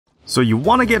So you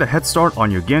want to get a head start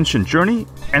on your Genshin journey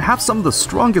and have some of the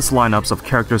strongest lineups of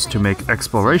characters to make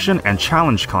exploration and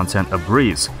challenge content a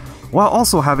breeze, while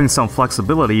also having some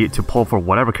flexibility to pull for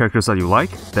whatever characters that you like,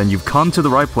 then you've come to the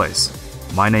right place.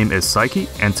 My name is Psyche,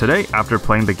 and today, after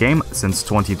playing the game since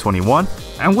 2021,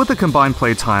 and with a combined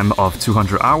playtime of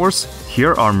 200 hours,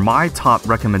 here are my top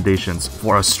recommendations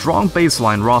for a strong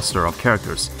baseline roster of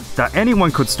characters that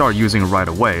anyone could start using right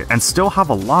away and still have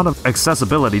a lot of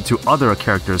accessibility to other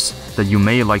characters that you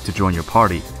may like to join your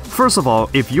party. First of all,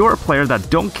 if you're a player that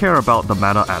don't care about the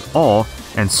meta at all,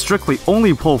 and strictly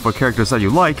only pull for characters that you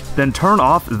like, then turn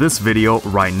off this video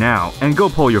right now and go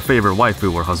pull your favorite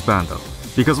waifu or husbando,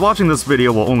 because watching this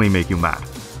video will only make you mad.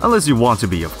 Unless you want to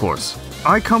be, of course.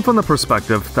 I come from the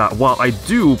perspective that while I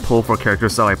do pull for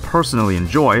characters that I personally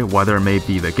enjoy, whether it may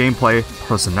be the gameplay,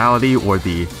 personality, or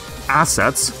the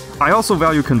assets, I also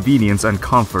value convenience and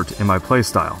comfort in my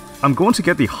playstyle. I'm going to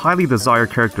get the highly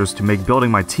desired characters to make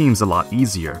building my teams a lot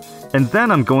easier, and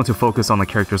then I'm going to focus on the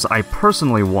characters I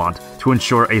personally want to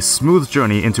ensure a smooth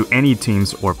journey into any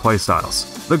teams or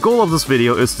playstyles. The goal of this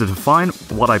video is to define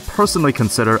what I personally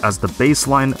consider as the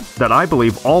baseline that I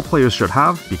believe all players should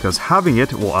have, because having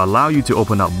it will allow you to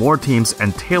open up more teams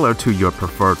and tailor to your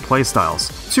preferred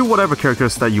playstyles, to whatever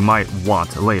characters that you might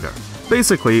want later.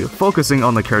 Basically, focusing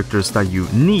on the characters that you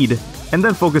need, and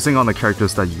then focusing on the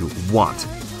characters that you want.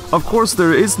 Of course,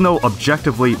 there is no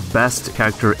objectively best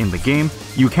character in the game.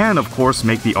 You can, of course,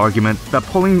 make the argument that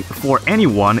pulling for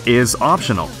anyone is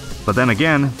optional. But then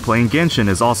again, playing Genshin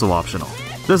is also optional.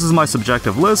 This is my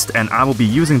subjective list, and I will be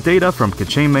using data from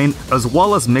Main, as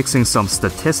well as mixing some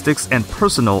statistics and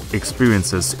personal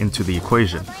experiences into the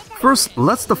equation. First,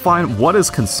 let's define what is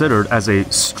considered as a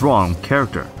strong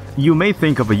character. You may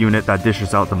think of a unit that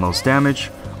dishes out the most damage,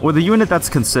 or the unit that's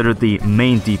considered the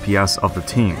main DPS of the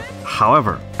team.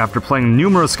 However, after playing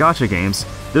numerous gacha games,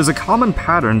 there's a common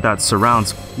pattern that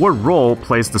surrounds what role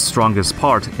plays the strongest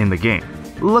part in the game.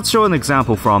 Let's show an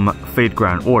example from Fate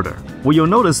Grand Order. What you'll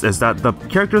notice is that the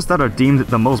characters that are deemed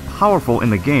the most powerful in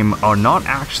the game are not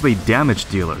actually damage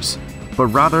dealers, but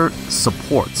rather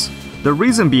supports. The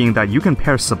reason being that you can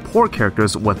pair support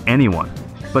characters with anyone,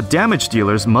 but damage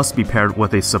dealers must be paired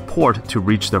with a support to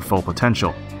reach their full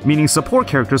potential, meaning support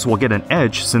characters will get an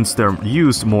edge since they're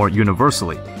used more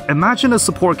universally. Imagine a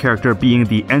support character being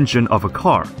the engine of a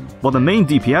car, while the main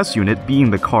DPS unit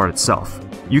being the car itself.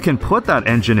 You can put that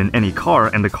engine in any car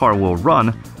and the car will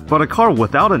run, but a car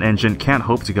without an engine can't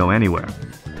hope to go anywhere.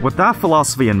 With that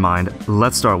philosophy in mind,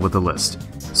 let's start with the list.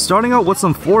 Starting out with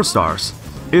some 4 stars.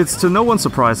 It's to no one's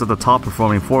surprise that the top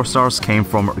performing 4 stars came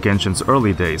from Genshin's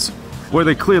early days, where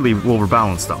they clearly will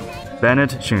rebalance them.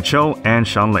 Bennett, Xingqiu, and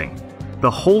Xiangling. The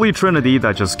holy trinity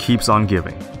that just keeps on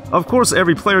giving. Of course,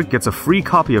 every player gets a free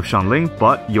copy of Xiangling,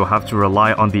 but you'll have to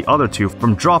rely on the other 2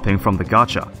 from dropping from the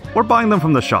gacha, or buying them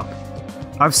from the shop.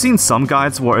 I've seen some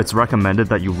guides where it's recommended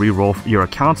that you reroll your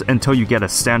account until you get a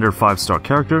standard 5-star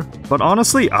character, but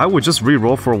honestly, I would just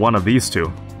reroll for one of these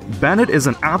 2. Bennett is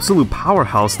an absolute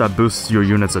powerhouse that boosts your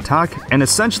unit's attack and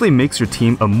essentially makes your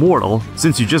team immortal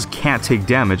since you just can't take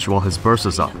damage while his burst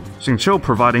is up. Xingqiu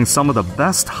providing some of the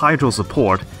best hydro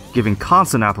support, giving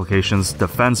constant applications,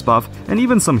 defense buff, and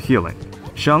even some healing.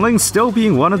 Xiangling still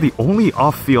being one of the only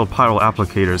off-field pyro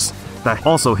applicators that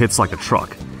also hits like a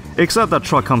truck, except that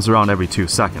truck comes around every 2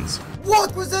 seconds.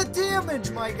 What was that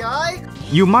damage, my guy?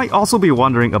 You might also be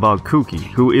wondering about Kuki,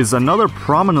 who is another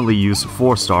prominently used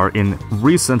 4-star in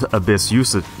recent Abyss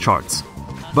usage charts.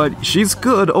 But she's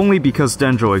good only because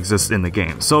Dendro exists in the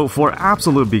game, so for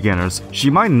absolute beginners, she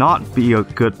might not be a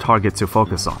good target to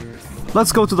focus on.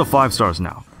 Let's go to the 5 stars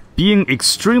now. Being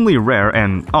extremely rare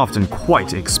and often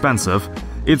quite expensive,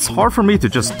 it's hard for me to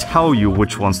just tell you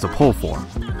which ones to pull for,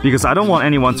 because I don't want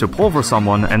anyone to pull for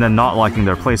someone and then not liking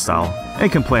their playstyle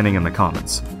and complaining in the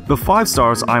comments. The 5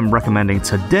 stars I'm recommending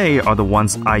today are the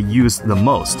ones I use the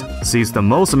most, sees the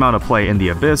most amount of play in the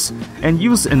Abyss, and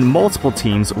used in multiple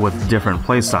teams with different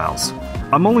playstyles.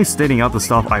 I'm only stating out the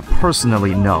stuff I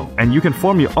personally know, and you can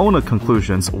form your own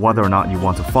conclusions whether or not you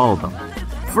want to follow them.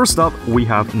 First up, we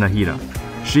have Nahida.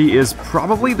 She is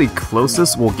probably the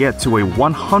closest we'll get to a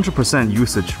 100%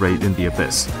 usage rate in the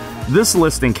Abyss. This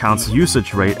listing counts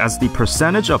usage rate as the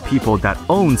percentage of people that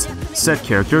owns said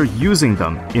character using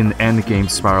them in endgame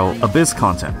Spiral Abyss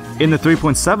content. In the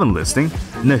 3.7 listing,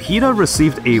 Nahida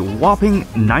received a whopping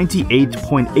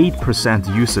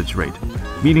 98.8% usage rate,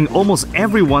 meaning almost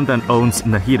everyone that owns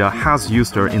Nahida has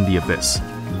used her in the Abyss.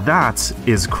 That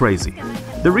is crazy.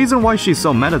 The reason why she's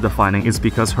so meta-defining is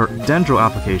because her Dendro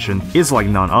application is like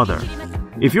none other.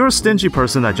 If you're a stingy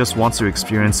person that just wants to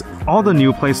experience all the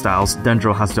new playstyles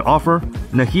Dendro has to offer,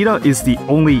 Nahida is the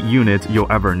only unit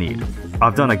you'll ever need.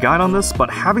 I've done a guide on this, but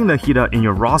having Nahida in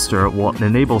your roster will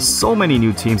enable so many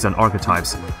new teams and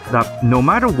archetypes that no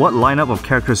matter what lineup of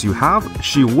characters you have,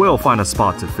 she will find a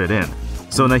spot to fit in.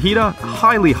 So Nahida,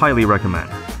 highly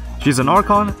recommend. She's an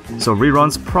Archon, so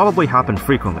reruns probably happen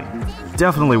frequently.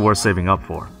 Definitely worth saving up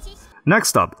for.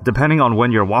 Next up, depending on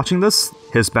when you're watching this,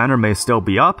 his banner may still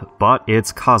be up, but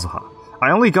it's Kazuha. I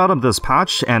only got him this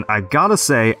patch, and I gotta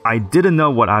say, I didn't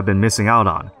know what I've been missing out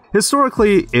on.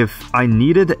 Historically, if I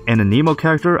needed an Anemo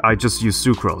character, I just use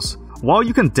Sucrose. While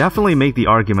you can definitely make the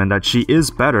argument that she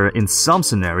is better in some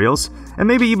scenarios, and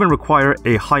maybe even require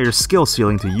a higher skill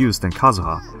ceiling to use than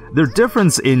Kazuha, their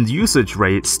difference in usage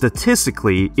rate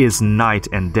statistically is night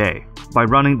and day. By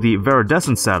running the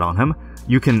Viridescent set on him,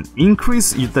 you can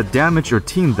increase the damage your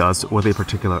team does with a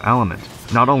particular element.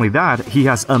 Not only that, he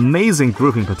has amazing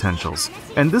grouping potentials,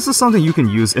 and this is something you can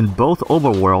use in both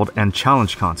overworld and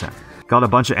challenge content. Got a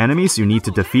bunch of enemies you need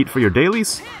to defeat for your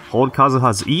dailies? Hold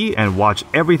Kazuha's E and watch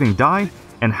everything die,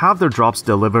 and have their drops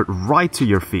delivered right to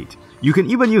your feet. You can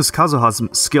even use Kazuha's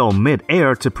skill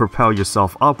mid-air to propel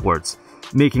yourself upwards,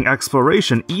 making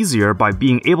exploration easier by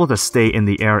being able to stay in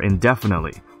the air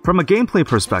indefinitely. From a gameplay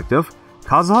perspective,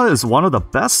 Kazuha is one of the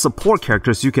best support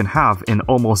characters you can have in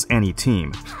almost any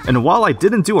team, and while I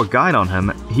didn't do a guide on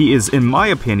him, he is, in my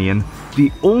opinion,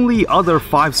 the only other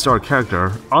 5-star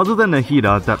character other than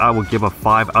Nahida that I would give a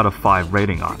 5 out of 5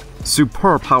 rating on.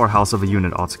 Superb powerhouse of a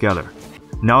unit altogether.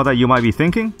 Now that you might be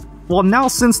thinking, well, now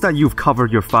since that you've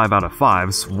covered your 5 out of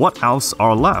 5s, what else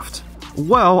are left?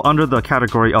 Well, under the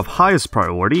category of highest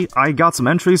priority, I got some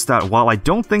entries that while I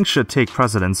don't think should take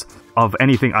precedence of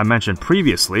anything I mentioned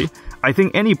previously, I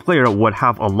think any player would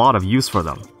have a lot of use for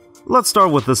them. Let's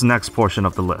start with this next portion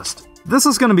of the list. This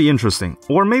is going to be interesting,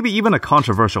 or maybe even a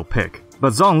controversial pick,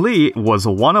 but Zhongli was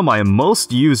one of my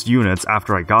most used units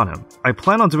after I got him. I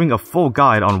plan on doing a full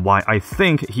guide on why I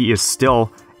think he is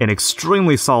still an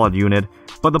extremely solid unit,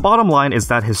 but the bottom line is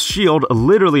that his shield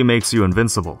literally makes you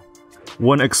invincible.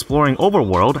 When exploring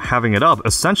Overworld, having it up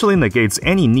essentially negates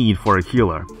any need for a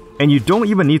healer, and you don't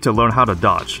even need to learn how to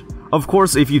dodge. Of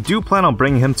course, if you do plan on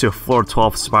bringing him to floor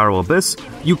 12 Spiral Abyss,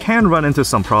 you can run into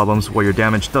some problems where your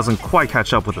damage doesn't quite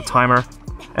catch up with the timer,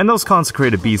 and those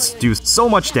consecrated beasts do so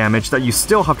much damage that you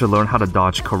still have to learn how to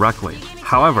dodge correctly.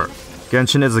 However,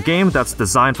 Genshin is a game that's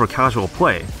designed for casual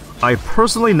play. I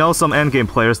personally know some endgame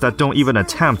players that don't even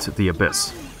attempt the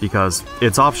Abyss, because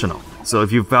it's optional. So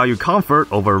if you value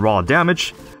comfort over raw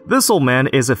damage, this old man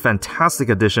is a fantastic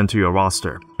addition to your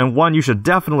roster, and one you should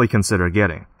definitely consider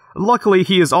getting. Luckily,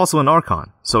 he is also an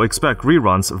Archon, so expect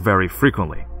reruns very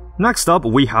frequently. Next up,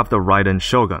 we have the Raiden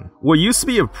Shogun. What used to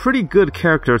be a pretty good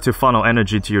character to funnel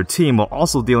energy to your team while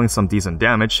also dealing some decent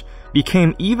damage,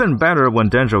 became even better when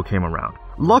Dendro came around.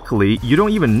 Luckily, you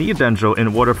don't even need Dendro in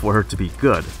order for her to be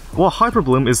good. While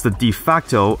Hyperbloom is the de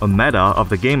facto meta of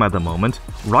the game at the moment,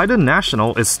 Raiden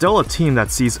National is still a team that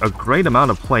sees a great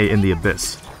amount of play in the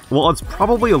Abyss. While it's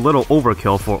probably a little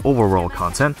overkill for overworld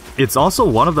content, it's also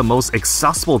one of the most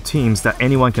accessible teams that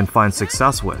anyone can find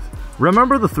success with.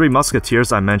 Remember the 3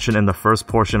 Musketeers I mentioned in the first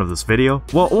portion of this video?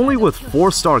 Well, only with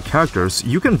 4-star characters,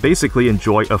 you can basically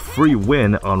enjoy a free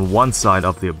win on one side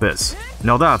of the Abyss.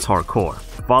 Now that's hardcore.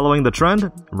 Following the trend,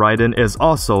 Raiden is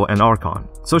also an Archon,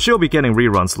 so she'll be getting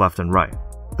reruns left and right.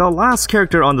 The last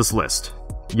character on this list,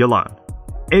 Yelan,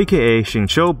 aka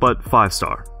Xingqiu but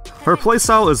 5-star. Her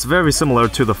playstyle is very similar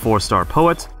to the 4-star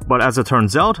Poet, but as it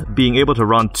turns out, being able to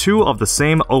run 2 of the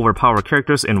same overpowered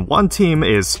characters in one team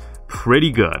is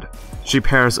pretty good. She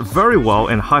pairs very well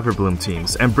in Hyperbloom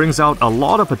teams and brings out a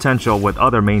lot of potential with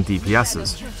other main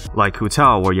DPSs, like Hu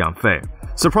Tao or Yang Fei.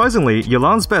 Surprisingly,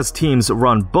 Yelan's best teams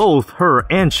run both her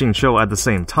and Xingqiu at the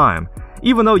same time,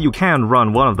 even though you can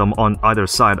run one of them on either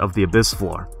side of the Abyss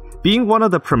floor. Being one of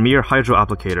the premier Hydro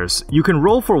applicators, you can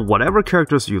roll for whatever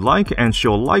characters you like and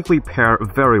she'll likely pair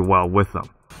very well with them.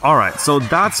 Alright, so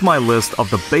that's my list of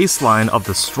the baseline of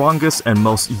the strongest and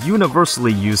most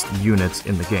universally used units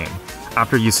in the game.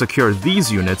 After you secure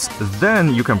these units,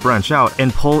 then you can branch out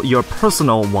and pull your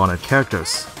personal wanted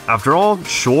characters. After all,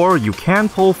 sure, you can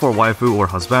pull for waifu or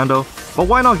husbando, but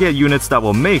why not get units that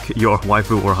will make your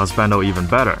waifu or husbando even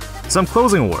better? Some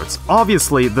closing words.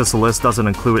 Obviously, this list doesn't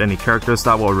include any characters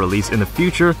that will release in the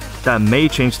future that may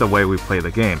change the way we play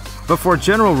the game. But for a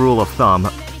general rule of thumb,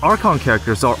 Archon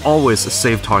characters are always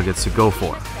safe targets to go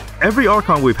for. Every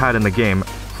Archon we've had in the game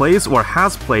plays or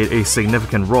has played a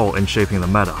significant role in shaping the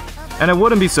meta, and I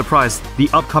wouldn't be surprised the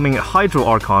upcoming Hydro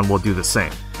Archon will do the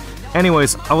same.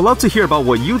 Anyways, I would love to hear about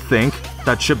what you think.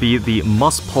 that should be the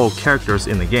must-pull characters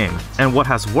in the game, and what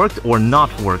has worked or not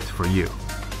worked for you.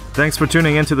 Thanks for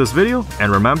tuning into this video,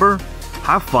 and remember,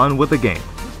 have fun with the game.